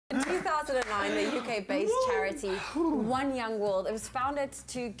In 2009, the UK-based charity One Young World, it was founded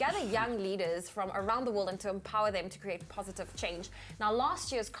to gather young leaders from around the world and to empower them to create positive change. Now,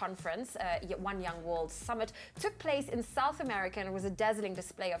 last year's conference, One Young World Summit, took place in South America and it was a dazzling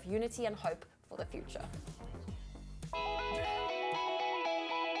display of unity and hope for the future.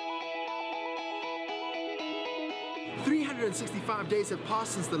 365 days have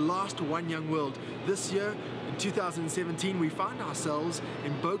passed since the last One Young World. This year, in 2017, we find ourselves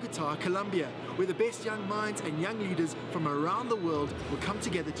in Bogota, Colombia, where the best young minds and young leaders from around the world will come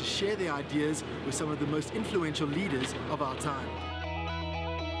together to share their ideas with some of the most influential leaders of our time.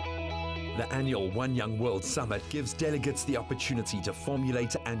 The annual One Young World Summit gives delegates the opportunity to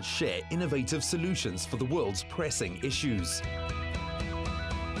formulate and share innovative solutions for the world's pressing issues.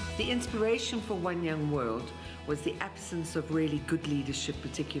 The inspiration for One Young World was the absence of really good leadership,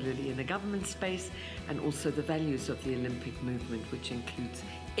 particularly in the government space, and also the values of the Olympic movement, which includes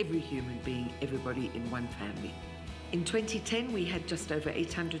every human being, everybody in one family. In 2010, we had just over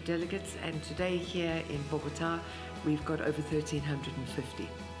 800 delegates, and today here in Bogota, we've got over 1,350.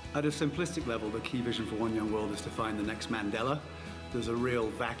 At a simplistic level, the key vision for One Young World is to find the next Mandela. There's a real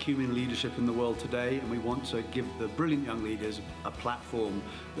vacuum in leadership in the world today, and we want to give the brilliant young leaders a platform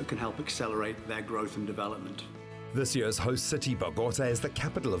that can help accelerate their growth and development. This year's host city, Bogota, is the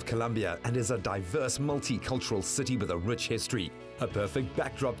capital of Colombia and is a diverse, multicultural city with a rich history. A perfect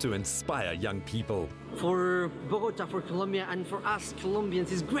backdrop to inspire young people. For Bogota, for Colombia, and for us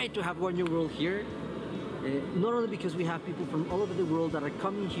Colombians, it's great to have One Young World here. Not only because we have people from all over the world that are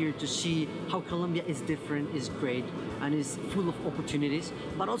coming here to see how Colombia is different, is great, and is full of opportunities,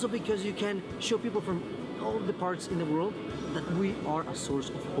 but also because you can show people from all the parts in the world that we are a source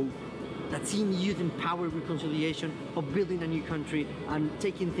of hope. That seeing youth in power, reconciliation, of building a new country and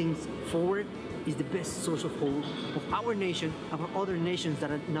taking things forward is the best source of hope of our nation and for other nations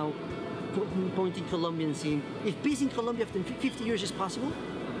that are now pointing Colombia and saying, if peace in Colombia after 50 years is possible,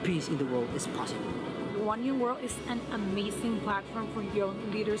 peace in the world is possible. One Young World is an amazing platform for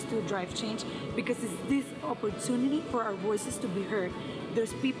young leaders to drive change because it's this opportunity for our voices to be heard.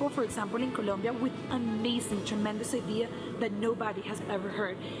 There's people, for example, in Colombia with amazing, tremendous ideas that nobody has ever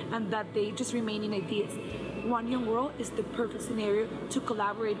heard and that they just remain in ideas. One Young World is the perfect scenario to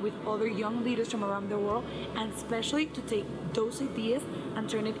collaborate with other young leaders from around the world and especially to take those ideas and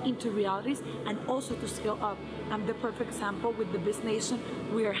turn it into realities and also to scale up. I'm the perfect example with the Biz Nation.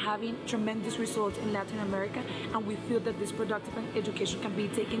 We are having tremendous results in Latin America and we feel that this productive education can be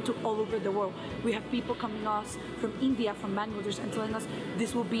taken to all over the world. We have people coming to us from India, from Bangladesh and telling us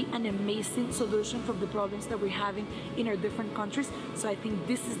this will be an amazing solution for the problems that we're having in our different countries. So I think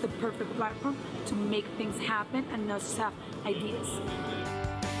this is the perfect platform to make things happen and not just have ideas.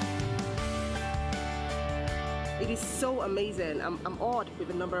 It is so amazing. I'm awed with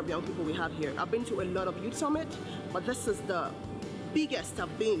the number of young people we have here. I've been to a lot of youth summits, but this is the biggest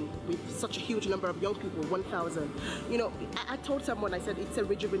I've been with such a huge number of young people, 1,000. You know, I told someone, I said, it's a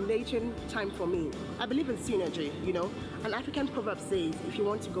rejuvenation time for me. I believe in synergy, you know. An African proverb says, if you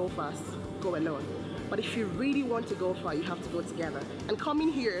want to go fast, go alone. But if you really want to go far, you have to go together. And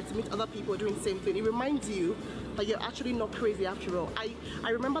coming here to meet other people doing the same thing, it reminds you that you're actually not crazy after all. I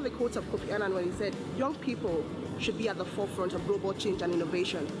remember the quote of Kofi Annan when he said, young people should be at the forefront of global change and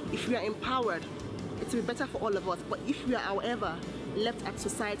innovation. If we are empowered, it will be better for all of us. But if we are, however, left at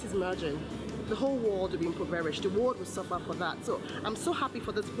society's margin, the whole world will be impoverished. The world will suffer for that. So I'm so happy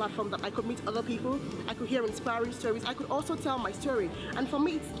for this platform that I could meet other people, I could hear inspiring stories, I could also tell my story. And for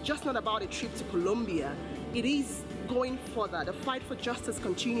me, it's just not about a trip to Colombia. It is going further. The fight for justice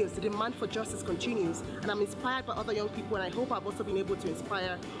continues, the demand for justice continues, and I'm inspired by other young people, and I hope I've also been able to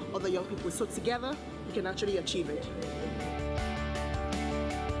inspire other young people. So together, we can actually achieve it.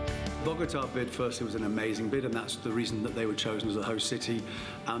 Bogota bid firstly was an amazing bid, and that's the reason that they were chosen as a host city.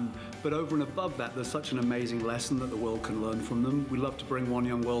 But over and above that, there's such an amazing lesson that the world can learn from them. We love to bring One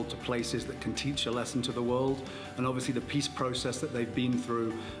Young World to places that can teach a lesson to the world, and obviously the peace process that they've been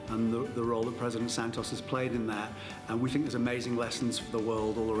through and the role that President Santos has played in that. And we think there's amazing lessons for the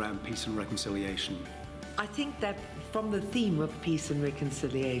world all around peace and reconciliation. I think that from the theme of peace and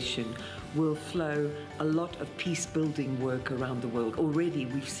reconciliation will flow a lot of peace-building work around the world. Already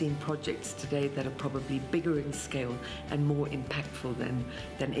we've seen projects today that are probably bigger in scale and more impactful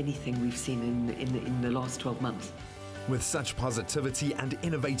than anything we've seen in the last 12 months. With such positivity and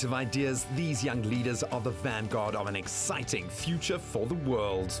innovative ideas, these young leaders are the vanguard of an exciting future for the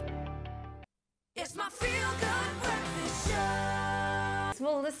world. It's my feel-good breakfast show.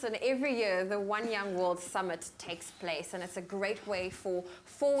 Well, listen, every year the One Young World Summit takes place, and it's a great way for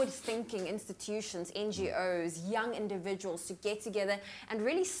forward-thinking institutions, NGOs, young individuals to get together and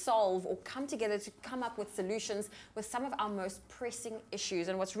really solve or come together to come up with solutions with some of our most pressing issues.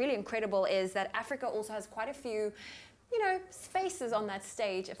 And what's really incredible is that Africa also has quite a few, spaces on that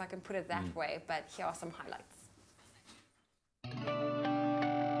stage, if I can put it that way. But here are some highlights.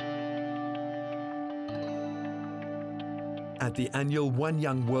 At the annual One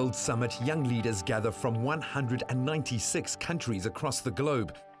Young World Summit, young leaders gather from 196 countries across the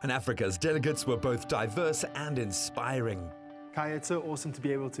globe, and Africa's delegates were both diverse and inspiring. Kaya, it's so awesome to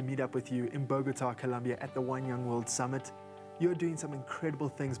be able to meet up with you in Bogota, Colombia at the One Young World Summit. You're doing some incredible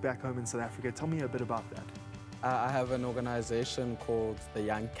things back home in South Africa. Tell me a bit about that. I have an organization called the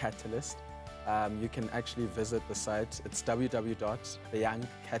Young Catalyst. You can actually visit the site. It's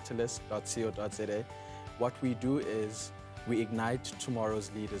www.theyoungcatalyst.co.za. What we do is we ignite tomorrow's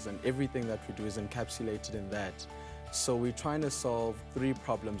leaders, and everything that we do is encapsulated in that. So we're trying to solve 3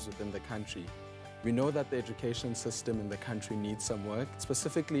 problems within the country. We know that the education system in the country needs some work,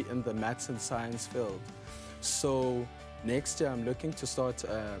 specifically in the maths and science field. So next year I'm looking to start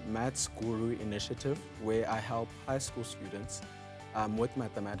a Maths Guru initiative where I help high school students with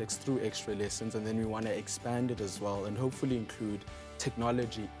mathematics through extra lessons, and then we want to expand it as well and hopefully include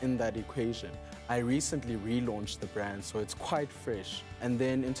technology in that equation. I recently relaunched the brand, so it's quite fresh. And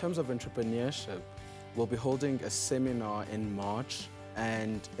then in terms of entrepreneurship, we'll be holding a seminar in March,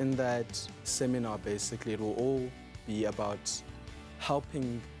 and in that seminar basically it will all be about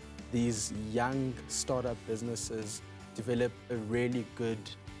helping these young startup businesses develop a really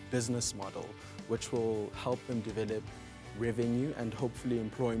good business model which will help them develop revenue and hopefully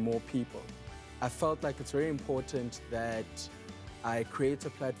employ more people. I felt like it's very important that I create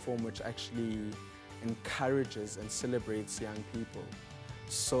a platform which actually encourages and celebrates young people.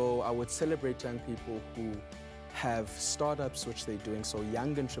 So I would celebrate young people who have startups which they're doing, so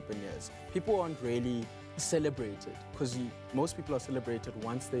young entrepreneurs. People aren't really celebrated because most people are celebrated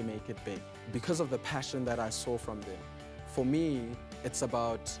once they make it big because of the passion that I saw from them. For me, it's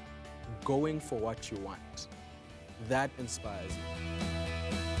about going for what you want. That inspires me.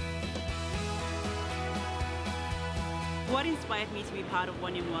 What inspired me to be part of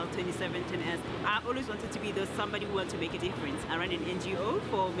One Young World 2017 is I've always wanted to be somebody who wants to make a difference. I run an NGO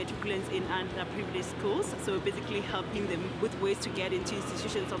for matriculants in underprivileged schools, so basically helping them with ways to get into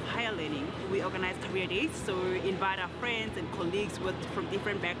institutions of higher learning. We organize career days, so we invite our friends and colleagues from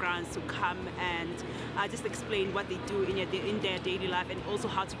different backgrounds to come and just explain what they do in their daily life and also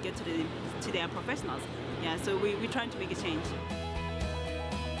how to get to their professionals. Yeah, so we're trying to make a change.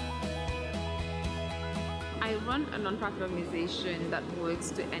 I run a non-profit organization that works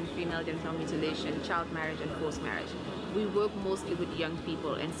to end female genital mutilation, child marriage and forced marriage. We work mostly with young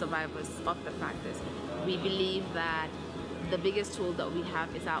people and survivors of the practice. We believe that the biggest tool that we have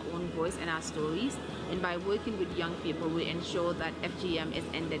is our own voice and our stories, and by working with young people we ensure that FGM is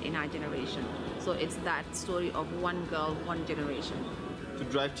ended in our generation. So it's that story of one girl, one generation. To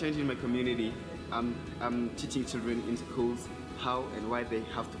drive change in my community, I'm teaching children in schools how and why they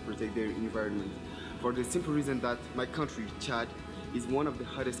have to protect their environment. For the simple reason that my country, Chad, is one of the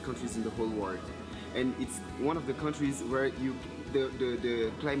hottest countries in the whole world. And it's one of the countries where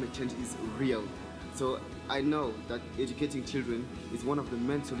the climate change is real. So I know that educating children is one of the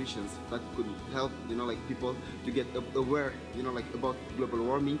main solutions that could help, people to get aware, about global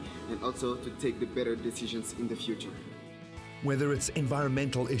warming and also to take the better decisions in the future. Whether it's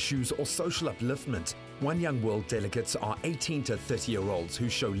environmental issues or social upliftment, One Young World delegates are 18 to 30-year-olds who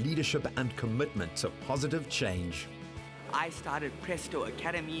show leadership and commitment to positive change. I started Presto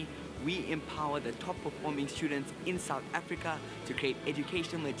Academy. We empower the top performing students in South Africa to create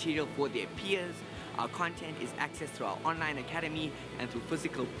educational material for their peers. Our content is accessed through our online academy and through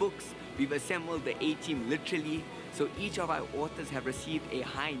physical books. We've assembled the A-team literally, so each of our authors have received a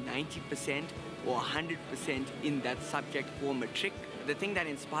high 90% or 100% in that subject for matric. The thing that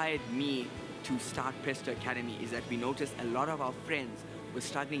inspired me to start Presto Academy is that we noticed a lot of our friends were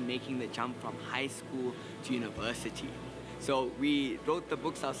struggling making the jump from high school to university. So we wrote the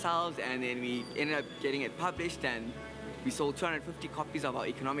books ourselves, and then we ended up getting it published, and we sold 250 copies of our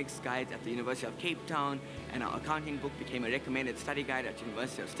economics guides at the University of Cape Town, and our accounting book became a recommended study guide at the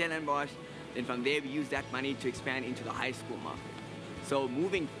University of Stellenbosch. Then from there we used that money to expand into the high school market. So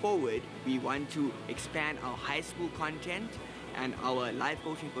moving forward, we want to expand our high school content and our life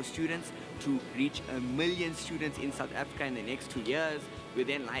coaching for students to reach 1 million students in South Africa in the next 2 years. We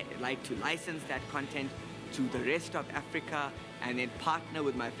then like to license that content to the rest of Africa and then partner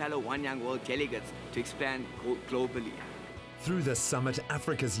with my fellow One Young World delegates to expand globally. Through this summit,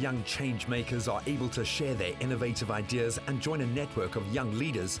 Africa's young change makers are able to share their innovative ideas and join a network of young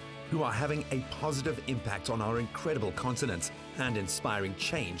leaders who are having a positive impact on our incredible continent and inspiring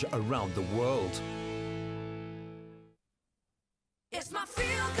change around the world. It's my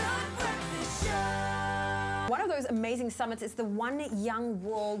feel-good breakfast show. One of those amazing summits is the One Young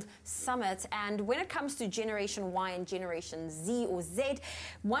World Summit. And when it comes to Generation Y and Generation Z or Z,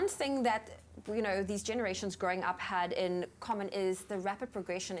 one thing that these generations growing up had in common is the rapid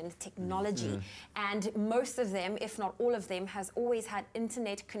progression in technology. And most of them, if not all of them, has always had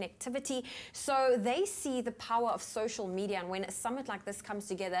internet connectivity. So they see the power of social media, and when a summit like this comes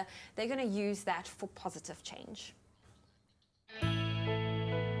together, they're going to use that for positive change.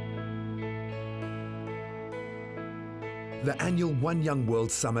 The annual One Young World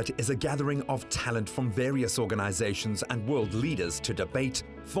Summit is a gathering of talent from various organizations and world leaders to debate,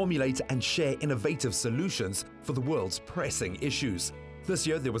 formulate and share innovative solutions for the world's pressing issues. This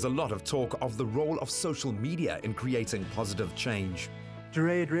year there was a lot of talk of the role of social media in creating positive change.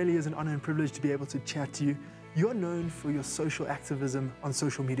 Duray, it really is an honor and privilege to be able to chat to you. You're known for your social activism on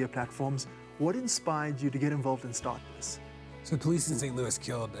social media platforms. What inspired you to get involved and start this? So the police in St. Louis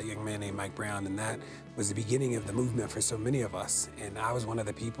killed a young man named Mike Brown, and that was the beginning of the movement for so many of us. And I was one of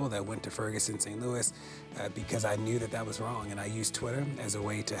the people that went to Ferguson, St. Louis, because I knew that that was wrong. And I used Twitter as a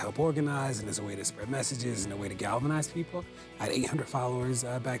way to help organize and as a way to spread messages and a way to galvanize people. I had 800 followers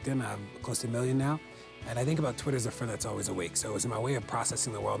back then. I have close to 1 million now. And I think about Twitter as a friend that's always awake. So it was my way of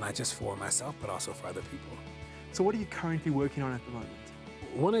processing the world, not just for myself, but also for other people. So what are you currently working on at the moment?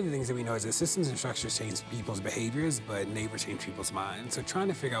 One of the things that we know is that systems and structures change people's behaviors, but never change people's minds. So trying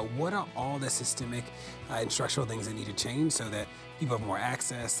to figure out what are all the systemic and structural things that need to change so that people have more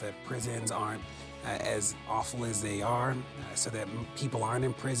access, that prisons aren't as awful as they are, so that people aren't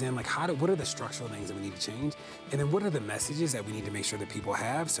in prison. Like, what are the structural things that we need to change? And then what are the messages that we need to make sure that people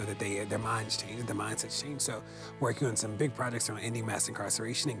have so that their minds change, their mindsets change? So working on some big projects around ending mass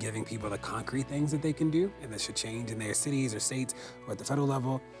incarceration and giving people the concrete things that they can do and that should change in their cities or states or at the federal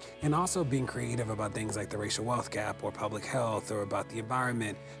level. And also being creative about things like the racial wealth gap or public health or about the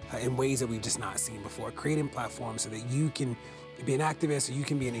environment in ways that we've just not seen before. Creating platforms so that you can be an activist, or you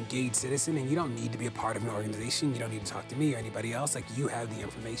can be an engaged citizen, and you don't need to be a part of an organization. You don't need to talk to me or anybody else. Like, you have the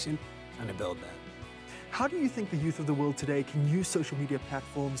information and to build that. How do you think the youth of the world today can use social media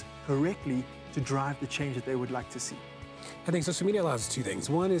platforms correctly to drive the change that they would like to see? I think social media allows two things.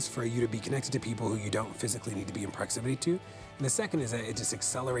 One is for you to be connected to people who you don't physically need to be in proximity to. And the second is that it just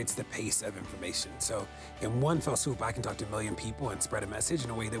accelerates the pace of information. So in one fell swoop, I can talk to 1 million people and spread a message in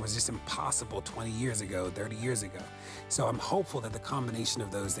a way that was just impossible 20 years ago, 30 years ago. So I'm hopeful that the combination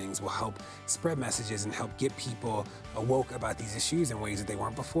of those things will help spread messages and help get people awoke about these issues in ways that they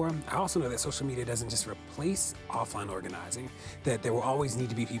weren't before. I also know that social media doesn't just replace offline organizing, that there will always need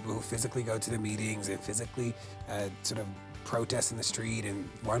to be people who physically go to the meetings and physically sort of protest in the street and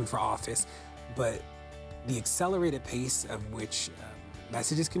run for office. But the accelerated pace of which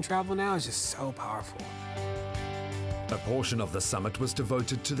messages can travel now is just so powerful. A portion of the summit was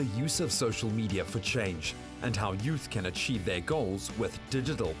devoted to the use of social media for change and how youth can achieve their goals with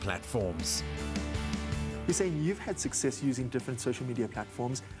digital platforms. You're saying you've had success using different social media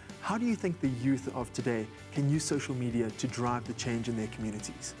platforms. How do you think the youth of today can use social media to drive the change in their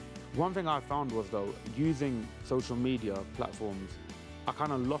communities? One thing I found was, though, using social media platforms, I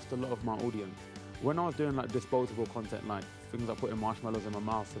kind of lost a lot of my audience. When I was doing like disposable content, like things like putting marshmallows in my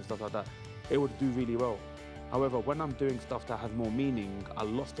mouth and stuff like that, it would do really well. However, when I'm doing stuff that has more meaning, I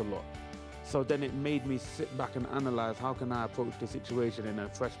lost a lot. So then it made me sit back and analyze how can I approach the situation in a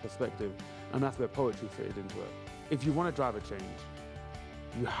fresh perspective, and that's where poetry fitted into it. If you want to drive a change,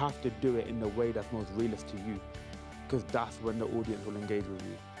 you have to do it in the way that's most realist to you, because that's when the audience will engage with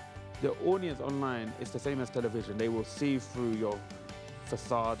you. The audience online is the same as television. They will see through your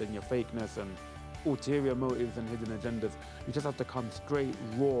facade and your fakeness and ulterior motives and hidden agendas. You just have to come straight,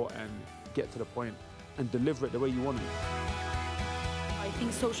 raw, and get to the point and deliver it the way you want it. I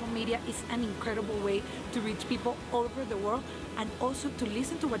think social media is an incredible way to reach people all over the world and also to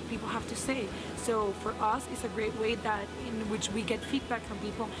listen to what people have to say. So for us, it's a great way that in which we get feedback from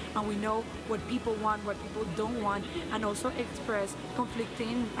people and we know what people want, what people don't want, and also express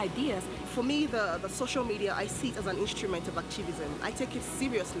conflicting ideas. For me, the social media, I see it as an instrument of activism. I take it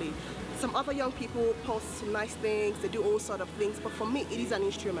seriously. Some other young people post nice things, they do all sorts of things, but for me, it is an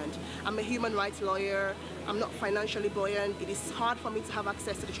instrument. I'm a human rights lawyer, I'm not financially buoyant, it is hard for me to have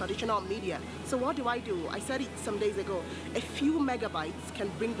access to the traditional media. So what do? I said it some days ago, a few megabytes can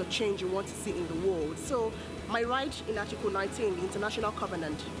bring the change you want to see in the world. So My right in Article 19, the International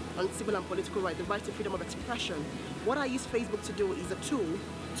Covenant on Civil and Political Rights, the right to freedom of expression, what I use Facebook to do is a tool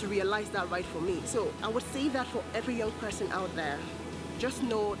to realize that right for me. So I would say that for every young person out there, just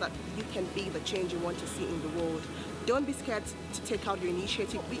know that you can be the change you want to see in the world. Don't be scared to take out your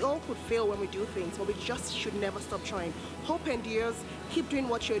initiative. We all could fail when we do things, but we just should never stop trying. Hope endures, keep doing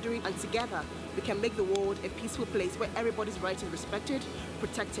what you're doing, and together we can make the world a peaceful place where everybody's rights are respected,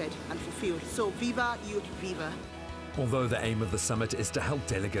 protected, and fulfilled. So viva youth, viva. Although the aim of the summit is to help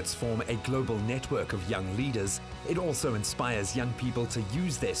delegates form a global network of young leaders, it also inspires young people to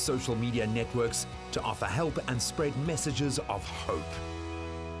use their social media networks to offer help and spread messages of hope.